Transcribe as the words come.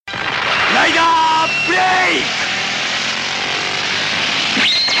ライダーブレイ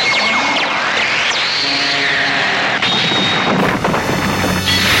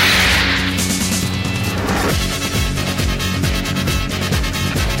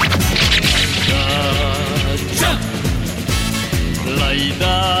クライ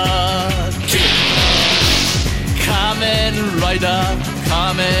ダーキック仮面ライダー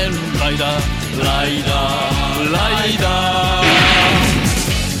仮面ライダーライダーライダー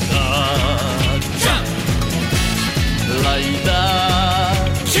ジャンプライダ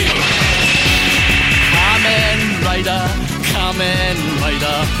ーキック仮面ライダー仮面ライダ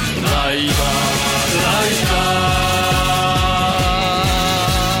ーライダーライダー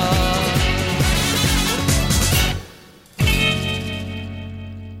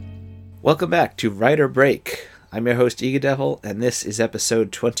Welcome back to Rider Break. I'm your host, Egadevil, and this is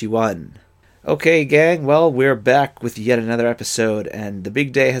episode 21. Okay, gang, well, we're back with yet another episode, and the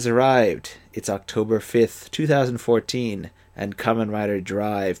big day has arrived. It's October 5th, 2014, and Kamen Rider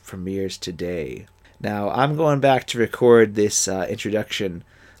Drive premieres today. Now, I'm going back to record this introduction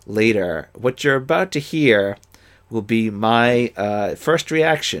later. What you're about to hear will be my first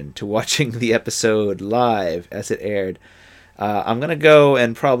reaction to watching the episode live as it aired. I'm going to go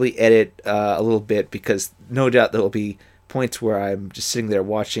and probably edit a little bit because no doubt there will be points where I'm just sitting there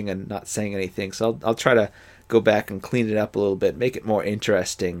watching and not saying anything. So I'll try to go back and clean it up a little bit, make it more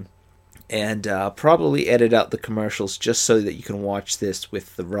interesting, and probably edit out the commercials just so that you can watch this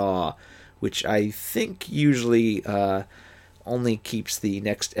with the raw, which I think usually only keeps the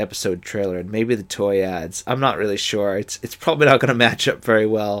next episode trailer and maybe the toy ads. I'm not really sure. It's probably not going to match up very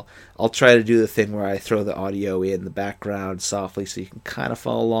well. I'll try to do the thing where I throw the audio in the background softly so you can kind of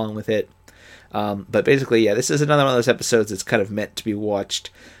follow along with it. But basically, yeah, this is another one of those episodes that's kind of meant to be watched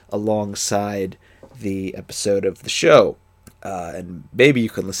alongside the episode of the show. And maybe you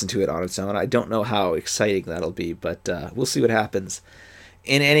can listen to it on its own. I don't know how exciting that'll be, but we'll see what happens.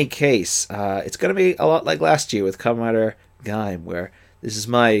 In any case, it's going to be a lot like last year with Kamen Rider Gaim, where this is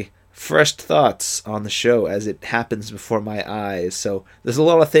my first thoughts on the show as it happens before my eyes. So there's a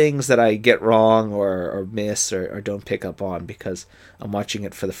lot of things that I get wrong or miss or don't pick up on because I'm watching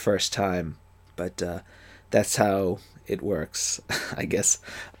it for the first time. But that's how it works, I guess.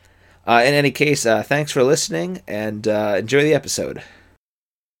 In any case, thanks for listening and enjoy the episode.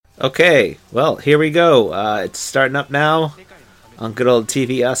 Okay, well, here we go. It's starting up now on good old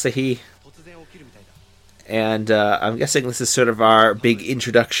TV Asahi. And I'm guessing this is sort of our big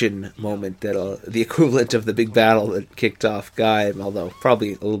introduction moment, the equivalent of the big battle that kicked off Gaim, although probably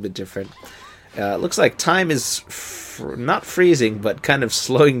a little bit different. It looks like time is not freezing, but kind of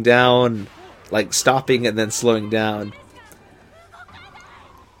slowing down, like stopping and then slowing down.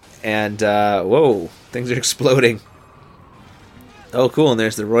 And, whoa, things are exploding. Oh, cool, and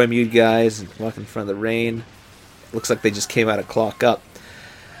there's the Roy guys walking in front of the rain. Looks like they just came out of Clock Up.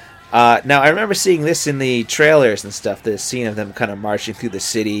 Now, I remember seeing this in the trailers and stuff, the scene of them kind of marching through the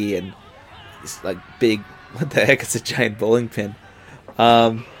city, and this, like, big, what the heck, it's a giant bowling pin.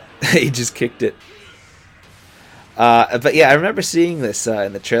 He just kicked it. But yeah, I remember seeing this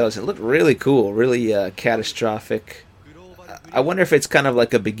in the trailers. It looked really cool, really catastrophic. I wonder if it's kind of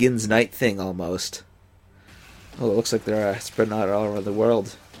like a Begins Night thing, almost. Oh, it looks like they're spreading out all over the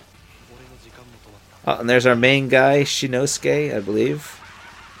world. Oh, and there's our main guy, Shinosuke, I believe.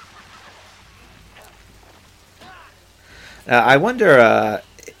 I wonder,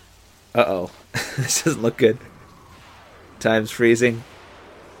 uh-oh. This doesn't look good. Time's freezing.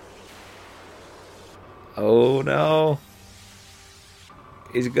 Oh, no.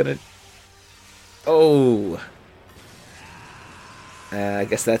 He's gonna... Oh. I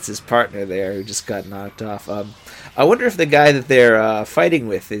guess that's his partner there who just got knocked off. I wonder if the guy that they're fighting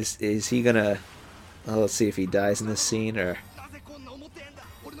with, is he gonna... Well, let's see if he dies in this scene, or...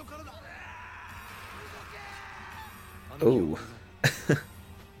 Oh.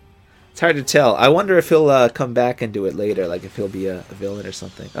 It's hard to tell. I wonder if he'll come back and do it later, like if he'll be a villain or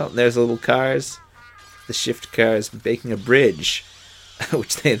something. Oh, there's the little cars. The shift cars making a bridge,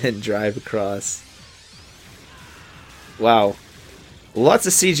 which they then drive across. Wow. Lots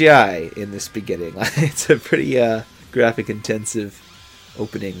of CGI in this beginning. It's a pretty graphic-intensive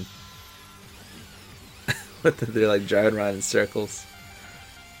opening. They're like driving around in circles.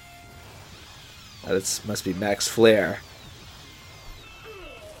 Oh, this must be Max Flare.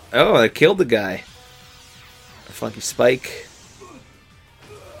 Oh, I killed the guy. A funky spike.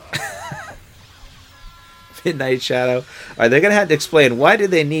 Midnight Shadow. Alright, they're going to have to explain why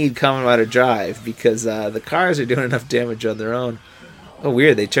did they need Kamen Rider Drive, because the cars are doing enough damage on their own. Oh,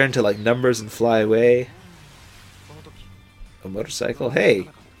 weird. They turn to like numbers and fly away. A motorcycle? Hey.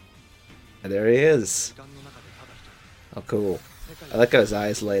 And there he is. Oh, cool. I like how his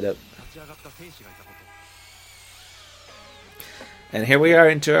eyes light up. And here we are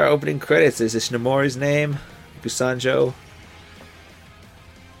into our opening credits. Is this Nomori's name? Busanjo?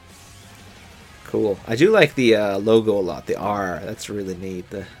 Cool. I do like the logo a lot. The R. That's really neat.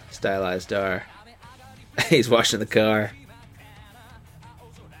 The stylized R. He's washing the car.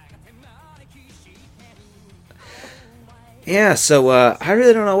 Yeah, so I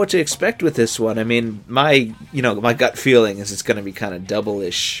really don't know what to expect with this one. I mean, my gut feeling is it's going to be kind of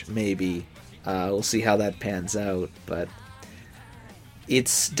double-ish, maybe. We'll see how that pans out, but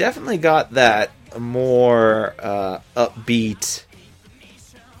it's definitely got that more upbeat,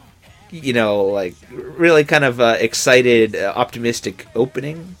 like really kind of excited, optimistic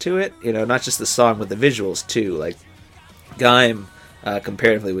opening to it. Not just the song, but the visuals too. Like Gaim,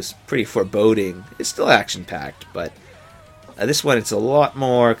 comparatively, was pretty foreboding. It's still action-packed, but this one, it's a lot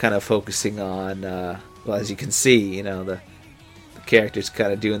more kind of focusing on, well, as you can see, the characters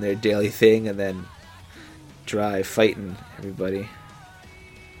kind of doing their daily thing and then Drive fighting everybody.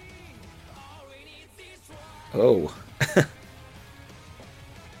 Oh.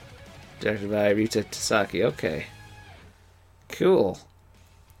 Directed by Rita Tasaki. Okay. Cool.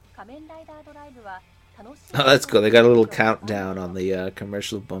 Oh, that's cool. They got a little countdown on the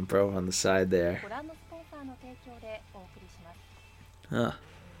commercial bumper on the side there. Huh.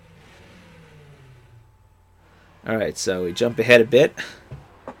 Alright, so we jump ahead a bit.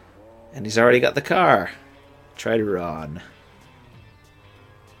 And he's already got the car. Try to run.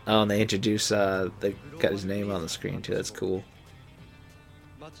 Oh, and they introduce, they got his name on the screen too. That's cool.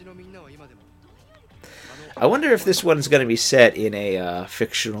 I wonder if this one's going to be set in a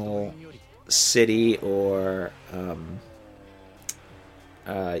fictional city or,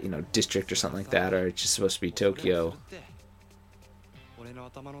 district or something like that, or it's just supposed to be Tokyo.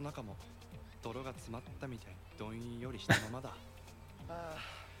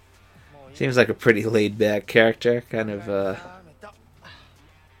 Seems like a pretty laid-back character, kind of,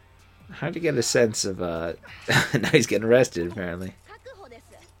 hard to get a sense of, now he's getting arrested, apparently.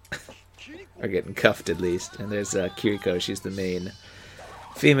 Or getting cuffed, at least. And there's Kiriko, she's the main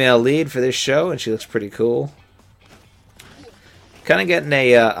female lead for this show, and she looks pretty cool. Kind of getting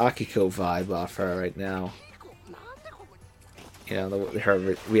a Akiko vibe off her right now.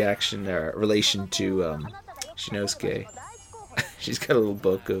 Her reaction or relation to Shinosuke. She's got a little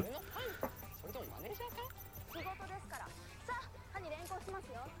boku.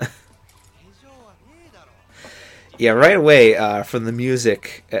 Yeah, right away from the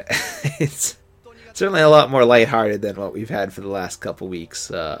music, it's certainly a lot more lighthearted than what we've had for the last couple weeks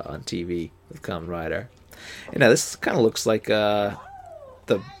on TV with Kamen Rider. This kind of looks like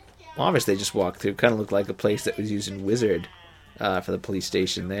office they just walked through. Kind of looked like a place that was using Wizard for the police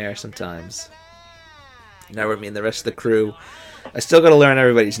station there sometimes. Now, I mean, the rest of the crew, I still got to learn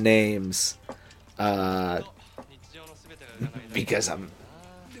everybody's names because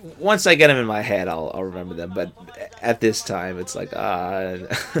once I get them in my head, I'll remember them. But at this time, it's like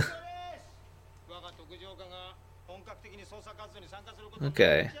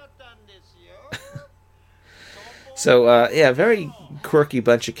okay. So yeah, very quirky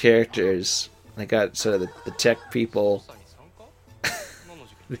bunch of characters. I got sort of the tech people.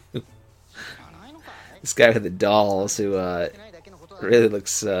 This guy with the dolls who really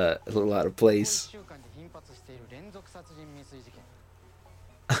looks a little out of place.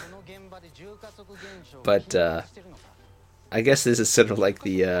 But I guess this is sort of like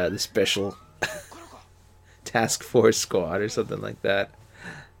the special task force squad or something like that.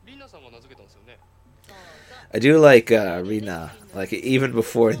 I do like Rina. Like even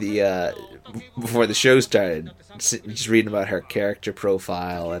before the show started, just reading about her character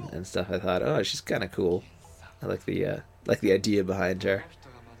profile and stuff, I thought, oh, she's kind of cool. I like the idea behind her.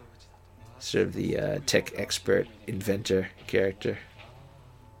 Sort of the tech expert inventor character.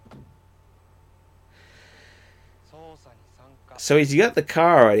 So he's got the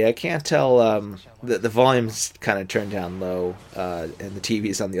car already. I can't tell. The volume's kind of turned down low, and the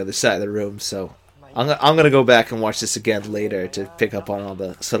TV's on the other side of the room. So I'm gonna go back and watch this again later to pick up on all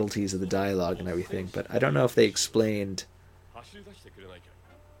the subtleties of the dialogue and everything. But I don't know if they explained.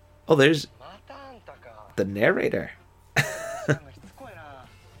 Oh, there's the narrator.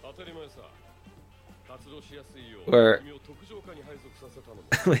 Or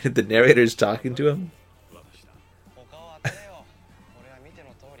wait, the narrator's talking to him.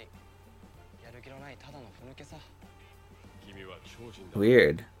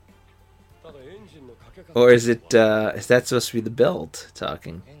 Weird. Or is it, is that supposed to be the belt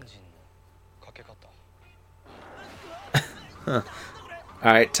talking? Huh.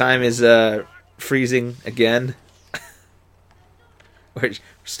 Alright, time is freezing again. We're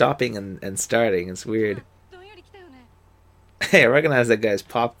stopping and starting. It's weird. Hey, I recognize that guy's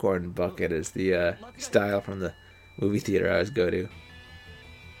popcorn bucket as the style from the movie theater I always go to.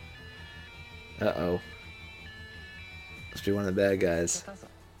 Uh-oh. Must be one of the bad guys.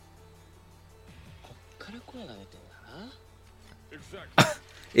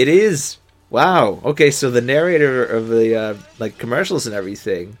 It is! Wow. Okay, so the narrator of the like commercials and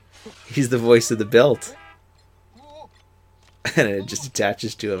everything, he's the voice of the belt. And it just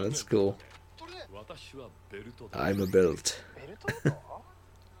attaches to him. That's cool. I'm a belt.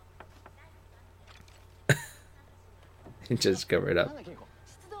 Just cover it up.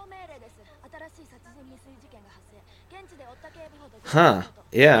 Huh.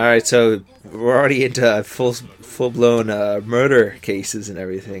 Yeah, alright, so we're already into full-blown murder cases and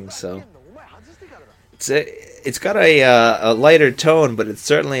everything, so... It's got a lighter tone, but it's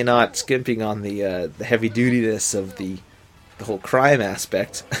certainly not skimping on the heavy-dutiness of the whole crime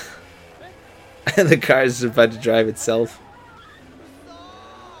aspect. And the car is about to drive itself.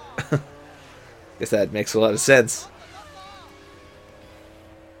 Guess that makes a lot of sense.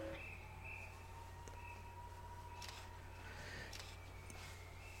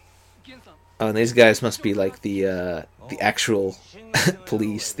 Oh, and these guys must be like the actual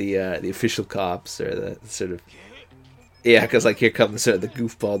police, the official cops, or the sort of... Yeah, because like here comes sort of the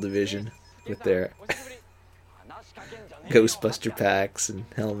goofball division with their Ghostbuster packs and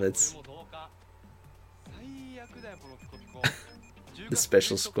helmets. The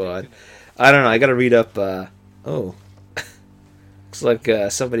special squad. I don't know, I gotta read up, oh. Looks like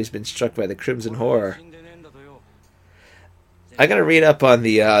somebody's been struck by the Crimson Horror. I gotta read up on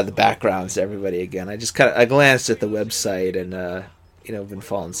the backgrounds to everybody again. I glanced at the website and been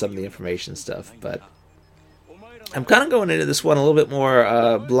following some of the information stuff, but I'm kind of going into this one a little bit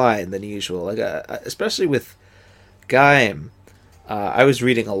more blind than usual. Like especially with Gaim, I was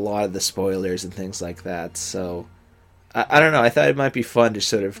reading a lot of the spoilers and things like that, so I don't know. I thought it might be fun to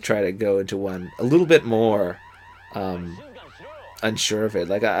sort of try to go into one a little bit more unsure of it.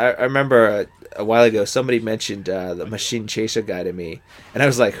 Like I remember a while ago somebody mentioned the Machine Chaser guy to me, and I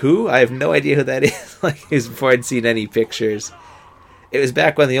was like, who? I have no idea who that is. Like it was before I'd seen any pictures. It was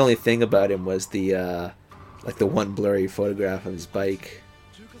back when the only thing about him was the like the one blurry photograph of his bike.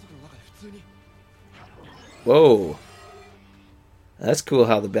 Whoa, that's cool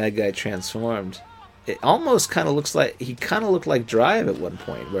how the bad guy transformed. It almost kind of looks like he kind of looked like Drive at one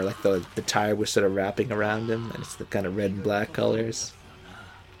point, where like the tire was sort of wrapping around him, and it's the kind of red and black colors.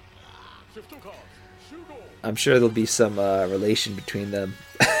 I'm sure there'll be some relation between them.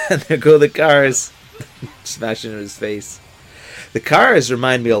 And there go the cars, smashing into his face. The cars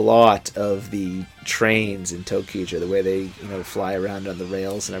remind me a lot of the trains in ToQger, the way they fly around on the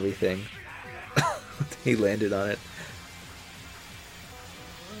rails and everything. He landed on it.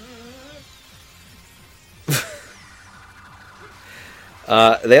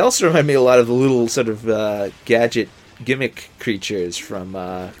 They also remind me a lot of the little sort of gadget gimmick creatures from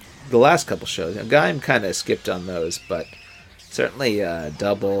the last couple shows. Gaim kind of skipped on those, but certainly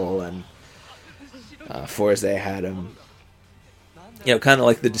Double and Forze had them. Kind of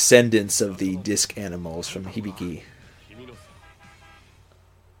like the descendants of the disc animals from Hibiki.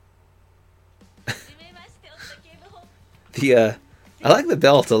 I like the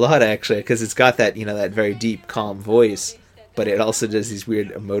belt a lot, actually, because it's got that that very deep, calm voice. But it also does these weird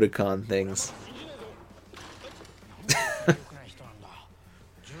emoticon things.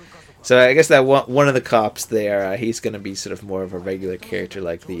 So I guess that one of the cops there, he's going to be sort of more of a regular character,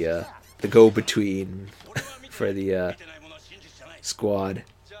 like the go-between for the squad.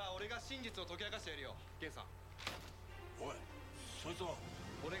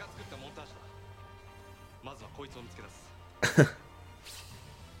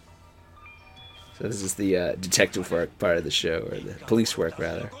 So this is the detective work part of the show, or the police work,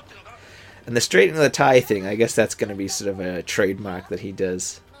 rather. And the straightening the tie thing, I guess that's going to be sort of a trademark that he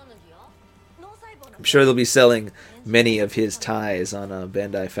does. I'm sure they'll be selling many of his ties on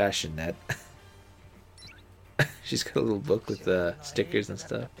Bandai Fashion Net. She's got a little book with stickers and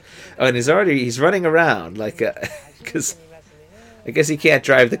stuff. Oh, and he's running around, like, because I guess he can't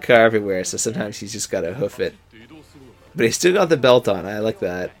drive the car everywhere, so sometimes he's just got to hoof it. But he's still got the belt on. I like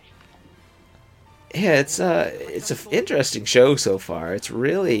that. Yeah, it's an interesting show so far. It's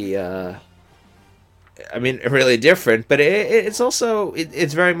really, really different, but it's also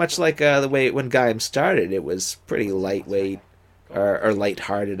it's very much like the way when Gaim started. It was pretty lightweight or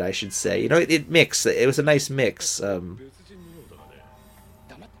lighthearted, I should say. It mixed. It was a nice mix.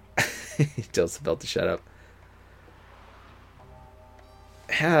 He tells the belt to shut up.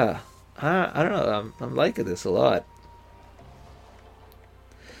 Yeah, I don't know. I'm liking this a lot.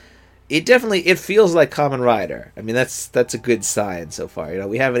 It feels like Kamen Rider. I mean, that's a good sign so far. You know,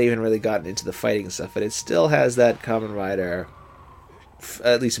 we haven't even really gotten into the fighting stuff, but it still has that Kamen Rider,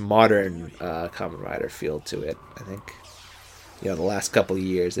 at least modern Kamen Rider feel to it. I think, you know, the last couple of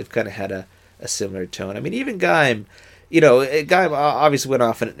years they've kind of had a similar tone. I mean, even Gaim, you know, Gaim obviously went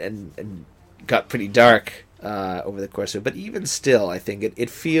off and got pretty dark over the course of it, but even still, I think it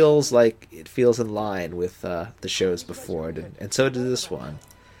feels in line with the shows before it, and so did this one.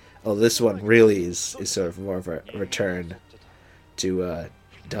 Oh, this one really is sort of more of a return to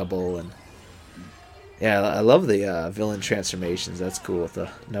Double, and yeah, I love the villain transformations. That's cool with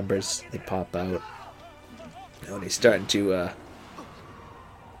the numbers they pop out. When he's starting to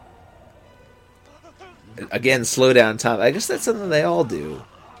again slow down time. I guess that's something they all do.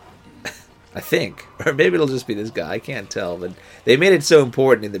 I think, or maybe it'll just be this guy. I can't tell, but they made it so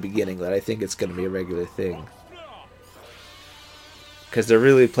important in the beginning that I think it's going to be a regular thing. Because they're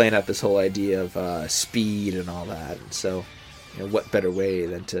really playing up this whole idea of speed and all that. And so, you know, what better way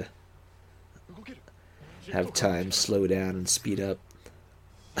than to have time slow down and speed up?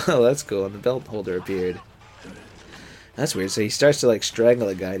 Oh, that's cool. And the belt holder appeared. That's weird. So he starts to like strangle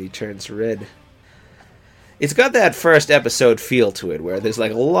a guy and he turns red. It's got that first episode feel to it, where there's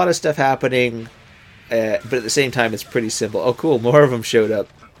like a lot of stuff happening, but at the same time it's pretty simple. Oh, cool. More of them showed up.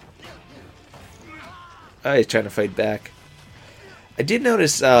 Oh, he's trying to fight back. I did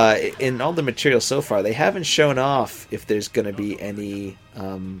notice in all the material so far, they haven't shown off if there's going to be any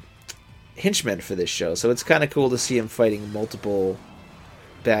henchmen for this show. So it's kind of cool to see him fighting multiple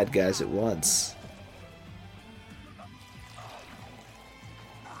bad guys at once.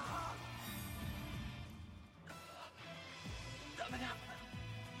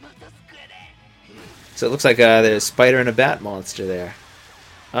 So it looks like there's a spider and a bat monster there.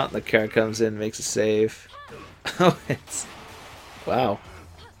 Oh, the car comes in, makes a save. Oh, it's... Wow.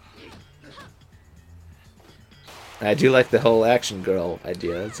 I do like the whole action girl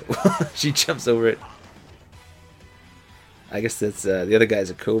idea. She jumps over it. I guess that's the other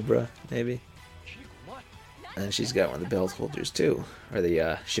guy's a Cobra, maybe. And she's got one of the belt holders too, or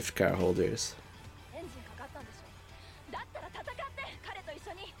the shift car holders.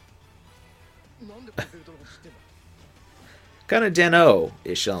 Kind of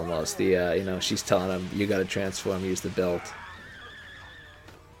Den-O-ish almost. The you know, she's telling him you got to transform, use the belt.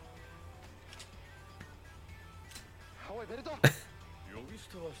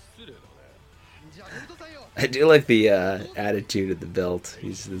 I do like the attitude of the belt.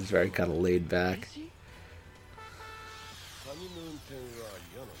 He's very kind of laid back.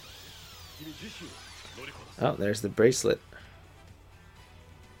 Oh, there's the bracelet.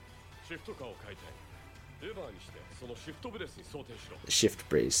 The shift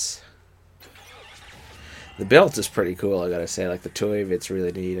brace. The belt is pretty cool, I gotta say. Like the toy of it's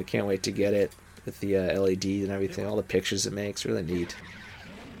really neat. I can't wait to get it with the LEDs and everything. All the pictures it makes, really neat.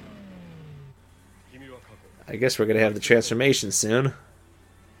 I guess we're gonna have the transformation soon.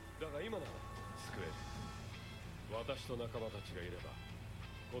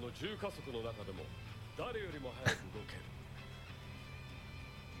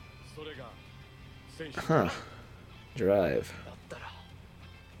 Huh. Drive.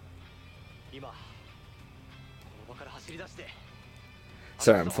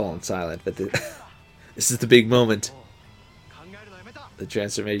 Sorry, I'm falling silent, but this is the big moment. The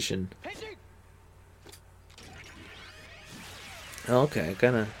transformation. Okay,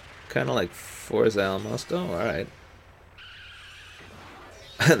 kind of like Forza almost. Oh, all right.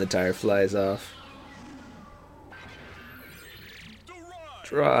 The tire flies off.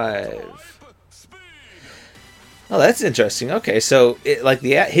 Drive. Oh, that's interesting. Okay, so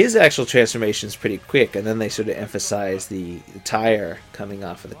his actual transformation is pretty quick, and then they sort of emphasize the tire coming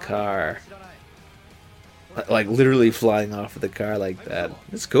off of the car, like literally flying off of the car like that.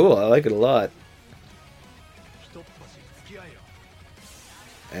 It's cool. I like it a lot.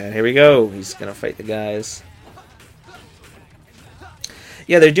 And here we go. He's gonna fight the guys.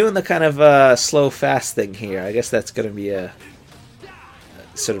 Yeah, they're doing the kind of slow, fast thing here. I guess that's gonna be a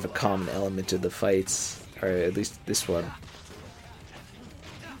sort of a common element of the fights. Or at least this one.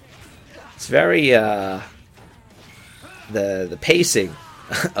 It's very the pacing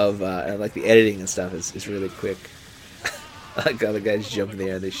of and like the editing and stuff is really quick. I like how the guys jump in the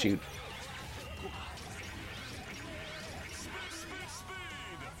air and they shoot.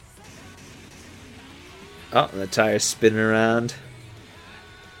 Oh, and the tire's spinning around.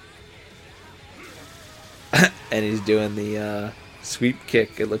 And he's doing the sweep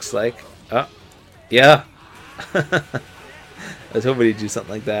kick, it looks like. Oh, yeah. I was hoping he'd do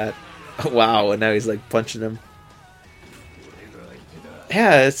something like that. Wow, and now he's like punching him.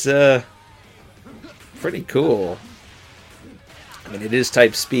 Yeah, it's pretty cool. I mean, it is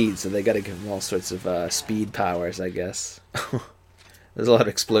type speed, so they got to give him all sorts of speed powers, I guess. There's a lot of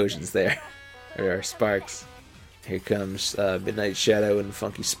explosions there. There are sparks. Here comes Midnight Shadow and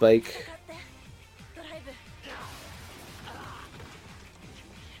Funky Spike.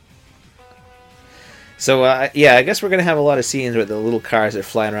 So, yeah, I guess we're going to have a lot of scenes where the little cars are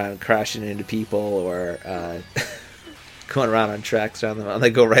flying around and crashing into people or going around on tracks around them. And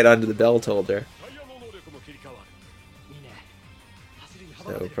they go right onto the belt holder.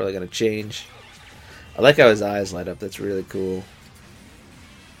 So we're probably going to change. I like how his eyes light up. That's really cool.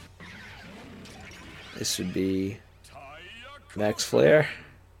 This would be Max Flare,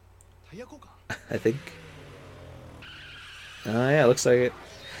 I think. Oh, yeah, looks like it.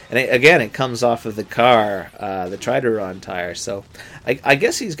 And again, it comes off of the car, the Trideron tire. So I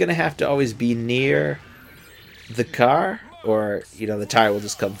guess he's going to have to always be near the car, or, you know, the tire will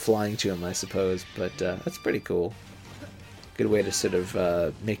just come flying to him, I suppose. But that's pretty cool. Good way to sort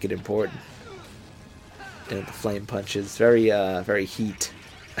of make it important. And the flame punches, very Heat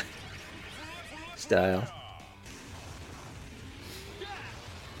style.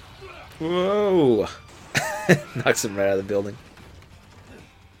 Whoa! Knocks him right out of the building.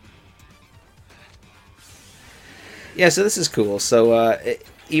 Yeah, so this is cool. So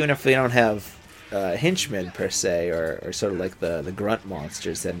even if we don't have henchmen per se, or sort of like the grunt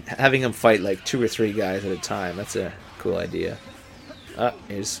monsters, then having them fight like 2 or 3 guys at a time, that's a cool idea. Ah,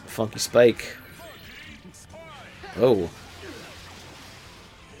 here's Funky Spike. Oh.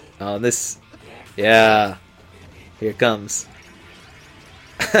 Oh, this... Yeah. Here it comes.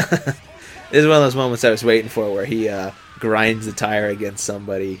 This is one of those moments I was waiting for where he grinds the tire against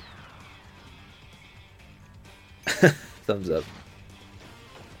somebody. Thumbs up.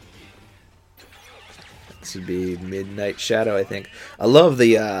 This would be Midnight Shadow, I think. I love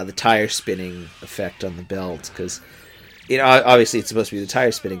the tire spinning effect on the belt, because, you know, obviously it's supposed to be the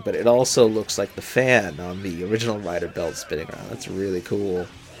tire spinning, but it also looks like the fan on the original Rider belt spinning around. That's really cool.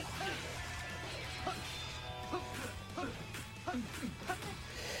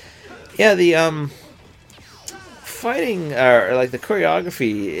 Yeah, the fighting, or like the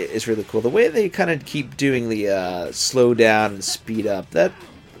choreography is really cool. The way they kind of keep doing the slow down and speed up, that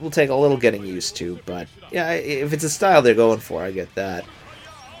will take a little getting used to, but yeah, if it's a style they're going for, I get that.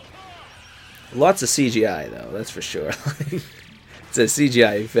 Lots of CGI though, that's for sure. It's a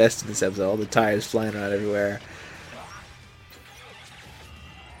CGI fest in this episode. All the tires flying around everywhere.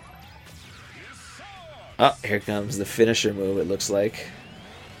 Oh, here comes the finisher move, it looks like.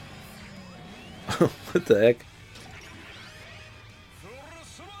 What the heck?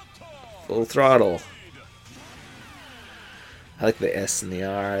 Full throttle. I like the S and the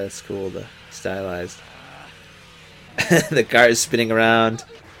R. That's cool. The stylized. The car is spinning around.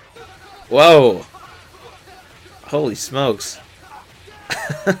 Whoa! Holy smokes!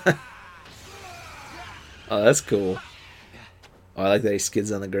 Oh, that's cool. Oh, I like that he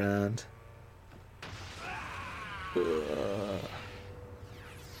skids on the ground.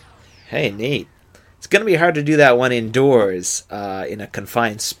 Hey, neat. It's going to be hard to do that one indoors in a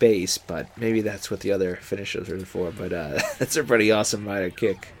confined space, but maybe that's what the other finishers are for. But that's a pretty awesome rider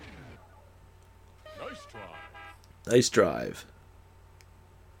kick. Nice drive.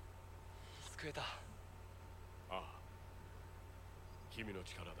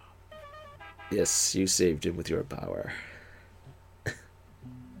 Yes, you saved him with your power.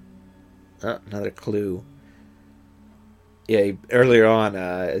 Oh, another clue. Yeah, earlier on,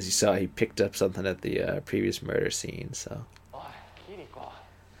 as you saw, he picked up something at the previous murder scene, so...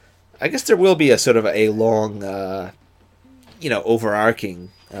 I guess there will be a sort of a long,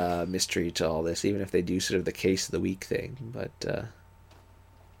 overarching mystery to all this, even if they do sort of the case of the week thing, but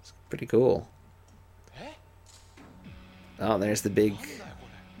it's pretty cool. Oh, there's the big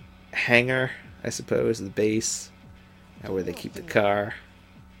hangar, I suppose, the base, where they keep the car.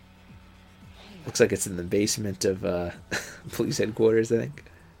 Looks like it's in the basement of police headquarters, I think.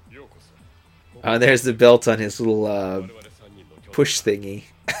 Oh, there's the belt on his little push thingy,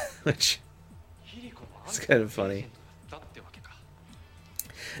 which is kind of funny.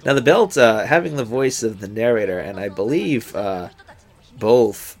 Now the belt, having the voice of the narrator, and I believe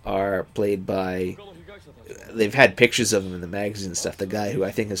both are played by... They've had pictures of him in the magazine and stuff. The guy who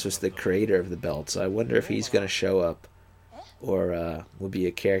I think is just the creator of the belt. So I wonder if he's going to show up or will be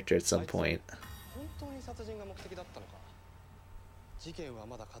a character at some point.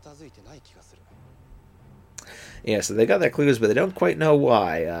 Yeah, so they got their clues, but they don't quite know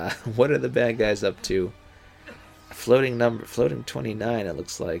why. What are the bad guys up to? Floating 29, it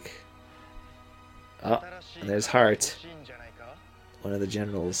looks like. Oh, and there's Hart, one of the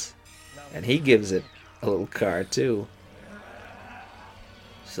generals. And he gives it a little card, too.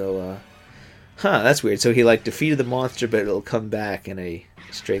 So, that's weird. So he, like, defeated the monster, but it'll come back in a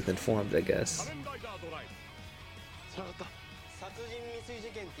strengthened form, I guess.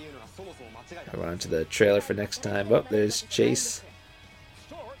 We're on to the trailer for next time. Oh, there's Chase.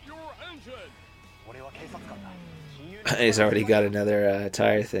 He's already got another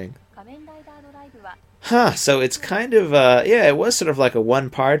tire thing. So it's kind of, it was sort of like a one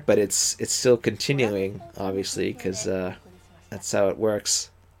part, but it's still continuing, obviously, because that's how it works.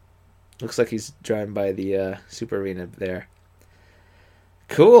 Looks like he's driving by the Super Arena there.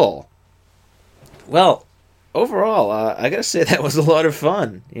 Cool. Well, overall, I gotta say that was a lot of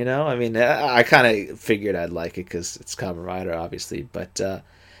fun. You know, I mean, I kind of figured I'd like it because it's Kamen Rider, obviously. But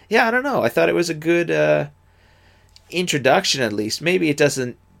yeah, I don't know. I thought it was a good introduction, at least. Maybe it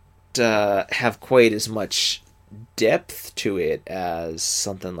doesn't have quite as much depth to it as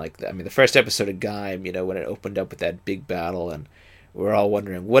something like that. I mean, the first episode of Gaim, you know, when it opened up with that big battle, and we're all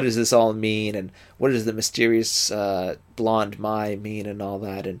wondering, what does this all mean, and what does the mysterious blonde Mai mean, and all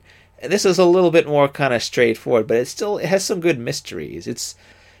that, and this is a little bit more kind of straightforward, but it has some good mysteries.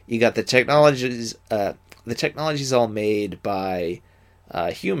 You got the technologies all made by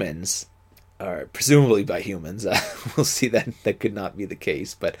humans, or presumably by humans. We'll see that could not be the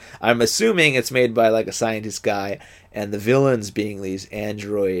case, but I'm assuming it's made by like a scientist guy, and the villains being these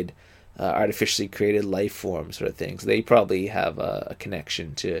android artificially created life forms sort of things. They probably have a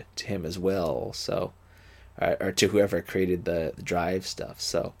connection to him as well, so or to whoever created the drive stuff.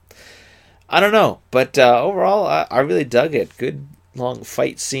 So I don't know, but overall I really dug it. Good long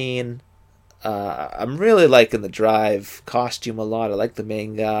fight scene. I'm really liking the drive costume a lot. I like the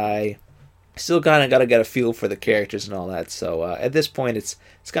main guy. Still kind of got to get a feel for the characters and all that. So at this point, it's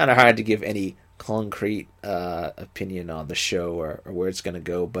kind of hard to give any concrete opinion on the show or where it's going to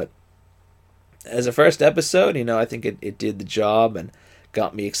go. But as a first episode, you know, I think it did the job and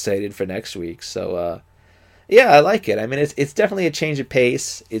got me excited for next week. So yeah, I like it. I mean, it's definitely a change of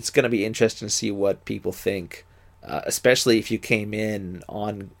pace. It's going to be interesting to see what people think, especially if you came in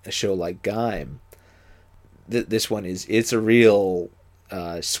on a show like Gaim. This one it's a real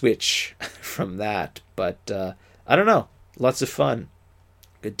switch from that, but I don't know, lots of fun,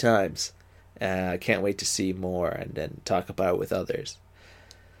 good times. I can't wait to see more and talk about it with others.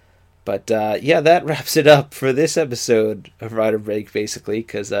 But yeah, that wraps it up for this episode of Rider Break, basically,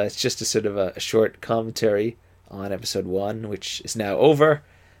 because it's just a sort of a short commentary on episode 1, which is now over.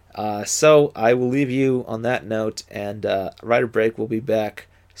 So I will leave you on that note, and Rider Break will be back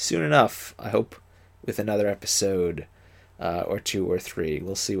soon enough, I hope, with another episode or 2 or 3.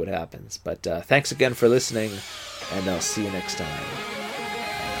 We'll see what happens. But thanks again for listening, and I'll see you next time.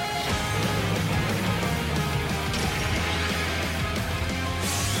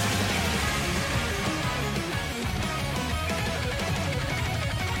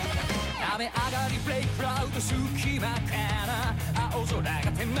 隙間から青空が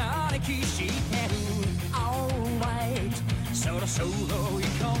手招きしてる Alright そろそろ行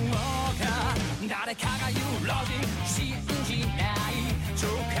こうか誰かが言うロジン信じない直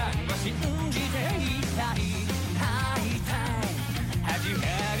感は信じ